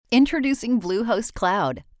Introducing Bluehost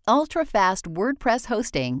Cloud, ultra-fast WordPress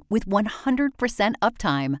hosting with 100%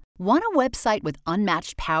 uptime. Want a website with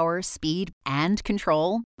unmatched power, speed, and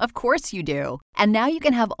control? Of course you do. And now you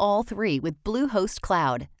can have all three with Bluehost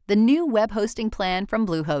Cloud, the new web hosting plan from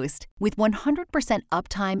Bluehost. With 100%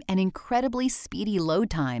 uptime and incredibly speedy load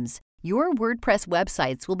times, your WordPress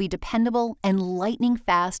websites will be dependable and lightning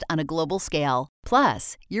fast on a global scale.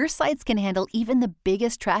 Plus, your sites can handle even the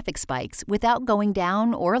biggest traffic spikes without going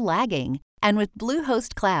down or lagging. And with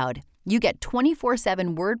Bluehost Cloud, you get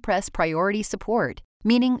 24/7 WordPress priority support,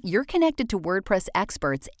 meaning you're connected to WordPress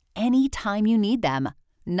experts anytime you need them.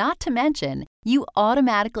 Not to mention, you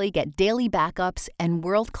automatically get daily backups and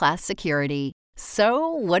world-class security. So,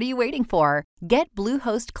 what are you waiting for? Get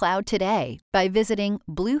Bluehost Cloud today by visiting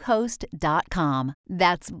Bluehost.com.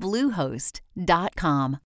 That's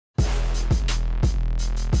Bluehost.com.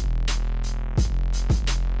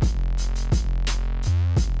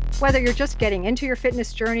 Whether you're just getting into your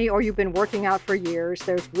fitness journey or you've been working out for years,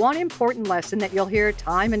 there's one important lesson that you'll hear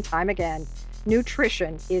time and time again.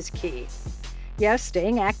 Nutrition is key. Yes,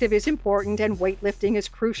 staying active is important and weightlifting is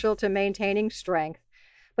crucial to maintaining strength.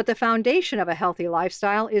 But the foundation of a healthy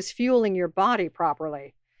lifestyle is fueling your body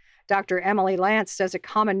properly. Dr. Emily Lance says a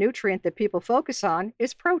common nutrient that people focus on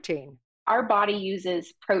is protein. Our body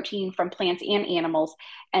uses protein from plants and animals,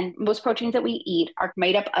 and most proteins that we eat are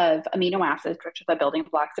made up of amino acids, which are the building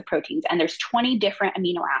blocks of proteins. And there's 20 different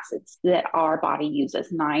amino acids that our body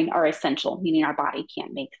uses. 9 are essential, meaning our body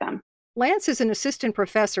can't make them. Lance is an assistant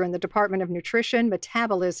professor in the Department of Nutrition,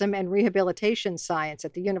 Metabolism, and Rehabilitation Science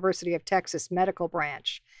at the University of Texas Medical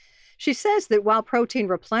Branch. She says that while protein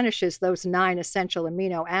replenishes those 9 essential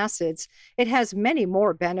amino acids, it has many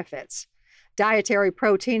more benefits. Dietary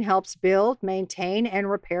protein helps build, maintain,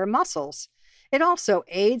 and repair muscles. It also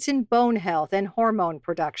aids in bone health and hormone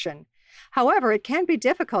production. However, it can be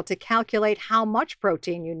difficult to calculate how much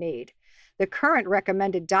protein you need. The current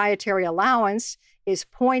recommended dietary allowance is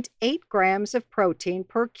 0.8 grams of protein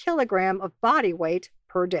per kilogram of body weight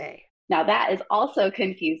per day. Now that is also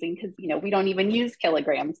confusing because, we don't even use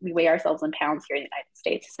kilograms. We weigh ourselves in pounds here in the United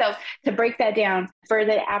States. So to break that down, for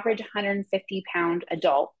the average 150-pound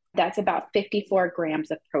adult, that's about 54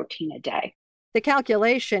 grams of protein a day. The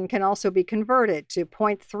calculation can also be converted to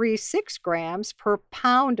 0.36 grams per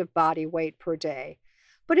pound of body weight per day.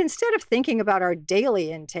 But instead of thinking about our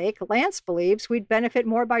daily intake, Lance believes we'd benefit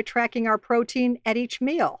more by tracking our protein at each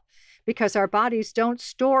meal, because our bodies don't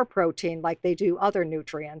store protein like they do other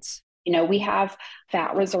nutrients. We have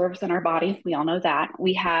fat reserves in our body. We all know that.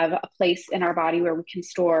 We have a place in our body where we can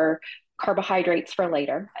store carbohydrates for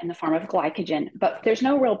later in the form of glycogen, but there's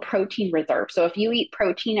no real protein reserve. So if you eat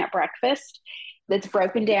protein at breakfast, that's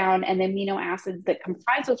broken down, and the amino acids that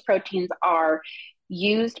comprise those proteins are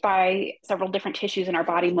used by several different tissues in our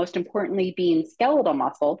body, most importantly being skeletal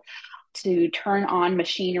muscle, to turn on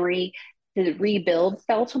machinery to rebuild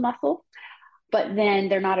skeletal muscle, but then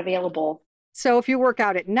they're not available. So if you work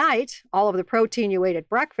out at night, all of the protein you ate at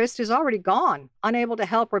breakfast is already gone, unable to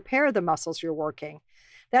help repair the muscles you're working.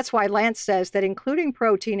 That's why Lance says that including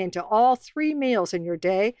protein into all 3 meals in your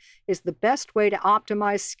day is the best way to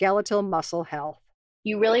optimize skeletal muscle health.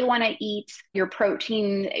 You really want to eat your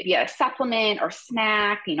protein via supplement or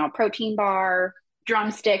snack, protein bar,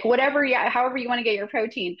 drumstick, whatever, however you want to get your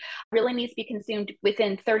protein, really needs to be consumed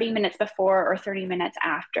within 30 minutes before or 30 minutes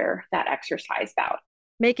after that exercise bout.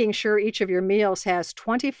 Making sure each of your meals has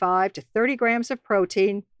 25 to 30 grams of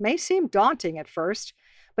protein may seem daunting at first,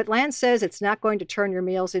 but Lance says it's not going to turn your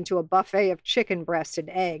meals into a buffet of chicken breasts and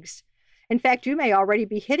eggs. In fact, you may already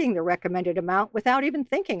be hitting the recommended amount without even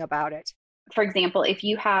thinking about it. For example, if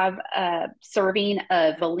you have a serving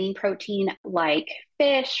of a lean protein like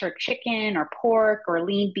fish or chicken or pork or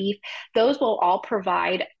lean beef, those will all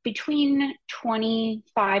provide between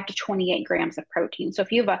 25 to 28 grams of protein. So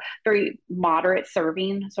if you have a very moderate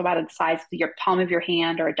serving, so about the size of your palm of your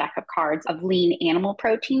hand or a deck of cards of lean animal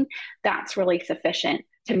protein, that's really sufficient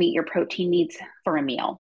to meet your protein needs for a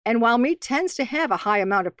meal. And while meat tends to have a high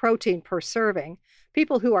amount of protein per serving,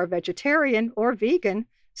 people who are vegetarian or vegan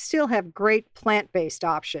still have great plant-based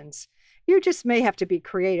options. You just may have to be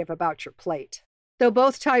creative about your plate. Though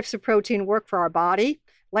both types of protein work for our body,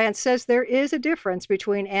 Lance says there is a difference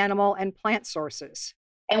between animal and plant sources.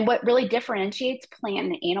 And what really differentiates plant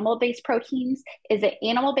and animal-based proteins is that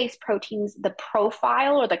animal-based proteins, the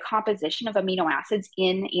profile or the composition of amino acids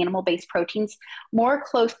in animal-based proteins more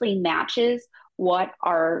closely matches what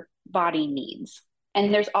our body needs.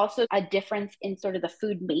 And there's also a difference in sort of the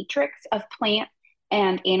food matrix of plant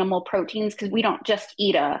and animal proteins, because we don't just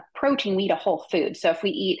eat a protein, we eat a whole food. So if we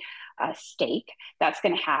eat a steak, that's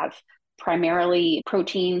going to have primarily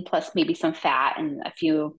protein plus maybe some fat and a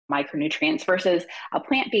few micronutrients, versus a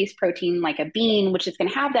plant-based protein like a bean, which is going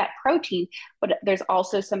to have that protein, but there's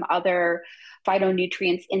also some other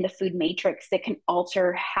phytonutrients in the food matrix that can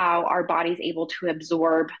alter how our body's able to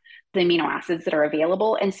absorb the amino acids that are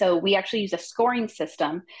available. And so we actually use a scoring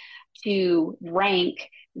system to rank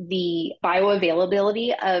the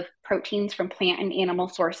bioavailability of proteins from plant and animal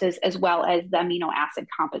sources, as well as the amino acid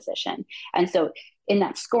composition. And so in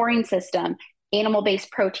that scoring system, animal-based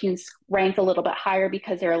proteins rank a little bit higher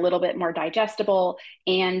because they're a little bit more digestible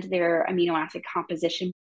and their amino acid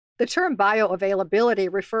composition. The term bioavailability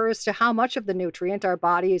refers to how much of the nutrient our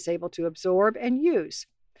body is able to absorb and use.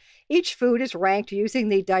 Each food is ranked using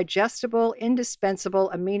the digestible indispensable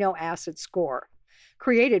amino acid score,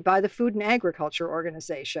 created by the Food and Agriculture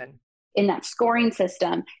Organization. In that scoring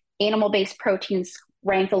system, animal-based proteins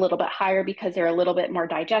rank a little bit higher because they're a little bit more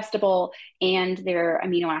digestible and their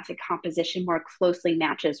amino acid composition more closely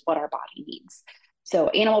matches what our body needs. So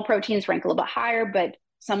animal proteins rank a little bit higher, but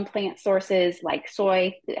some plant sources like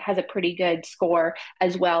soy has a pretty good score,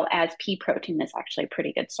 as well as pea protein is actually a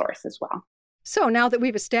pretty good source as well. So now that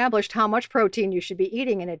we've established how much protein you should be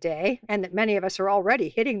eating in a day, and that many of us are already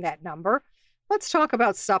hitting that number, let's talk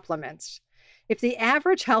about supplements. If the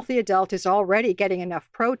average healthy adult is already getting enough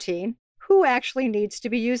protein, who actually needs to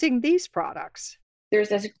be using these products? There's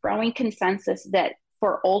this growing consensus that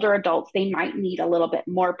for older adults, they might need a little bit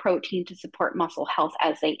more protein to support muscle health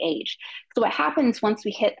as they age. So what happens once we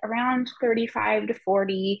hit around 35 to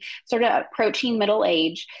 40, sort of approaching middle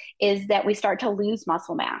age, is that we start to lose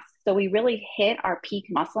muscle mass. So we really hit our peak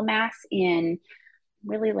muscle mass in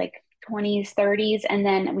really like 20s, 30s, and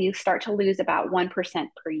then we start to lose about 1%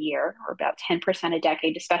 per year, or about 10% a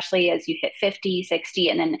decade, especially as you hit 50, 60,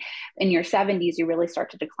 and then in your 70s, you really start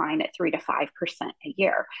to decline at 3 to 5% a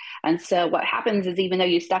year. And so what happens is, even though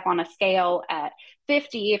you step on a scale at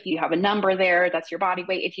 50, if you have a number there, that's your body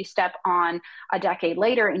weight. If you step on a decade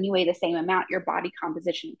later and you weigh the same amount, your body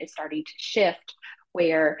composition is starting to shift,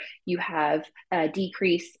 where you have a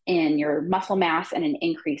decrease in your muscle mass and an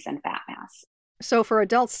increase in fat mass. So for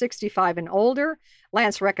adults 65 and older,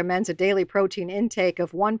 Lance recommends a daily protein intake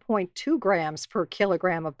of 1.2 grams per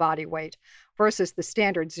kilogram of body weight versus the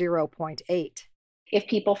standard 0.8. If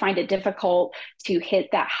people find it difficult to hit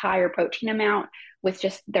that higher protein amount with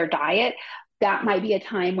just their diet, that might be a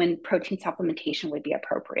time when protein supplementation would be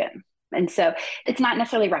appropriate. And so it's not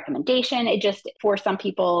necessarily a recommendation. It just, for some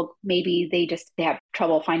people, maybe they have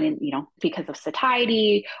trouble finding, because of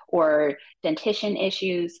satiety or dentition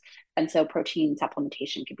issues. And so protein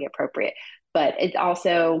supplementation could be appropriate, but it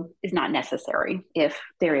also is not necessary if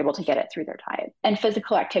they're able to get it through their diet. And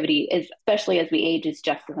physical activity is, especially as we age, is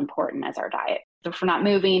just as important as our diet. So if we're not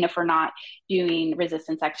moving, if we're not doing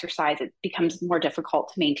resistance exercise, it becomes more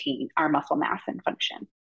difficult to maintain our muscle mass and function.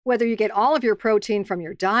 Whether you get all of your protein from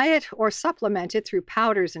your diet or supplement it through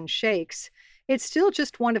powders and shakes, it's still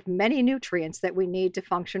just one of many nutrients that we need to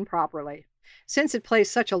function properly. Since it plays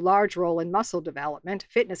such a large role in muscle development,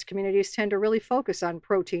 fitness communities tend to really focus on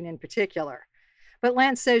protein in particular. But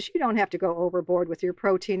Lance says you don't have to go overboard with your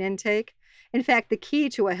protein intake. In fact, the key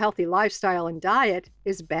to a healthy lifestyle and diet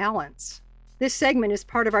is balance. This segment is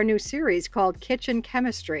part of our new series called Kitchen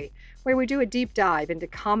Chemistry, where we do a deep dive into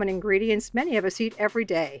common ingredients many of us eat every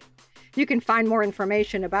day. You can find more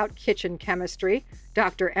information about Kitchen Chemistry,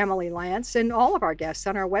 Dr. Emily Lance, and all of our guests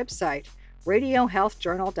on our website,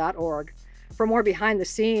 radiohealthjournal.org. For more behind the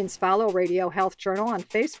scenes, follow Radio Health Journal on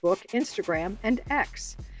Facebook, Instagram, and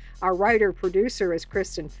X. Our writer-producer is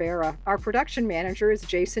Kristen Farah. Our production manager is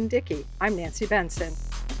Jason Dickey. I'm Nancy Benson.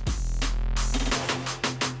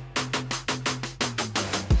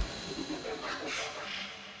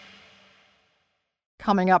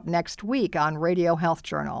 Coming up next week on Radio Health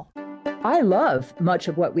Journal. I love much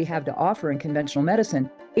of what we have to offer in conventional medicine.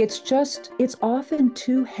 It's often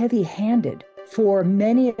too heavy-handed for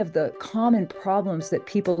many of the common problems that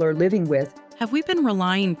people are living with. Have we been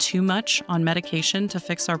relying too much on medication to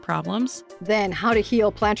fix our problems? Then how to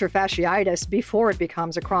heal plantar fasciitis before it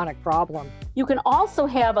becomes a chronic problem. You can also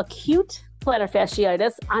have acute plantar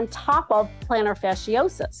fasciitis on top of plantar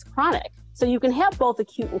fasciosis, chronic. So you can have both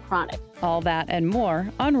acute and chronic. All that and more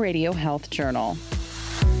on Radio Health Journal.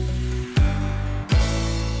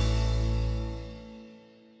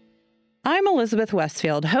 I'm Elizabeth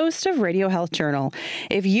Westfield, host of Radio Health Journal.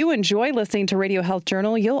 If you enjoy listening to Radio Health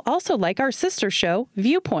Journal, you'll also like our sister show,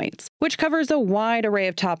 Viewpoints, which covers a wide array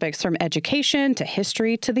of topics from education to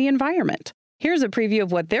history to the environment. Here's a preview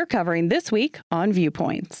of what they're covering this week on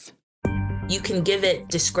Viewpoints. You can give it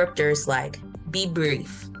descriptors like be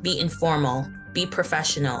brief, be informal, be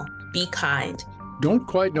professional, be kind, Don't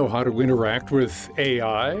quite know how to interact with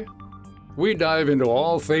AI? We dive into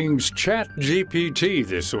all things ChatGPT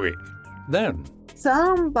this week. Then,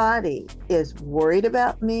 somebody is worried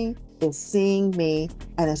about me, is seeing me,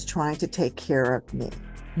 and is trying to take care of me.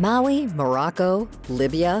 Maui, Morocco,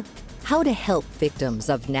 Libya. How to help victims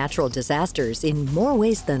of natural disasters in more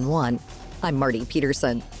ways than one. I'm Marty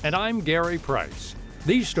Peterson. And I'm Gary Price.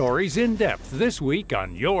 These stories in depth this week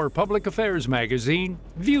on your public affairs magazine,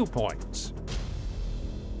 Viewpoints.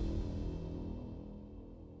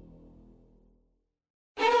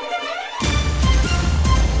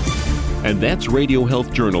 And that's Radio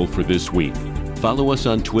Health Journal for this week. Follow us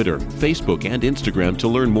on Twitter, Facebook, and Instagram to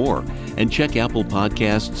learn more. And check Apple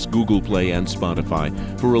Podcasts, Google Play, and Spotify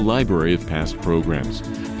for a library of past programs.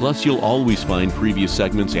 Plus, you'll always find previous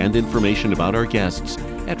segments and information about our guests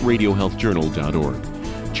at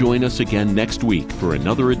radiohealthjournal.org. Join us again next week for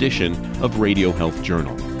another edition of Radio Health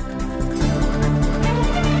Journal.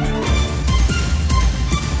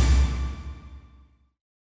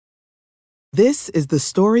 This is the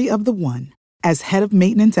story of the one. As head of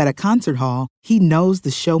maintenance at a concert hall, he knows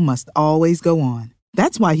the show must always go on.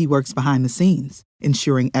 That's why he works behind the scenes,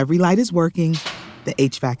 ensuring every light is working, the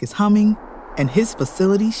HVAC is humming, and his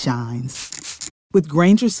facility shines. With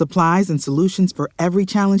Grainger's supplies and solutions for every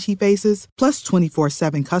challenge he faces, plus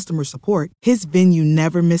 24/7 customer support, his venue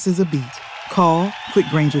never misses a beat. Call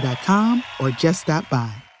quickgrainger.com or just stop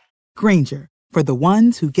by. Grainger, for the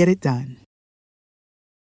ones who get it done.